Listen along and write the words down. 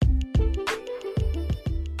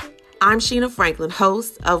I'm Sheena Franklin,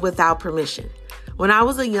 host of Without Permission. When I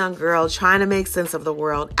was a young girl trying to make sense of the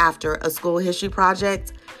world after a school history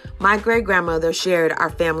project, my great-grandmother shared our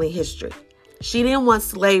family history. She didn't want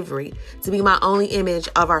slavery to be my only image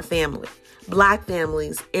of our family, Black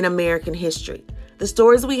families in American history. The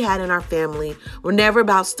stories we had in our family were never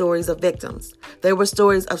about stories of victims. They were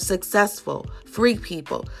stories of successful, free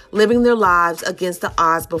people living their lives against the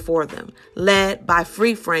odds before them, led by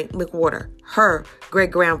Free Frank McWhorter, her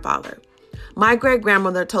great-grandfather. My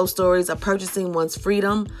great-grandmother told stories of purchasing one's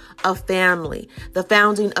freedom, of family, the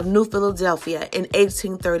founding of New Philadelphia in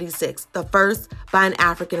 1836, the first by an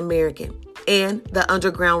African-American, and the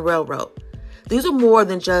Underground Railroad. These were more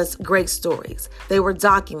than just great stories. They were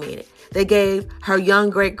documented. They gave her young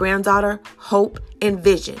great-granddaughter hope and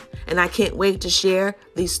vision, and I can't wait to share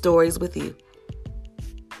these stories with you.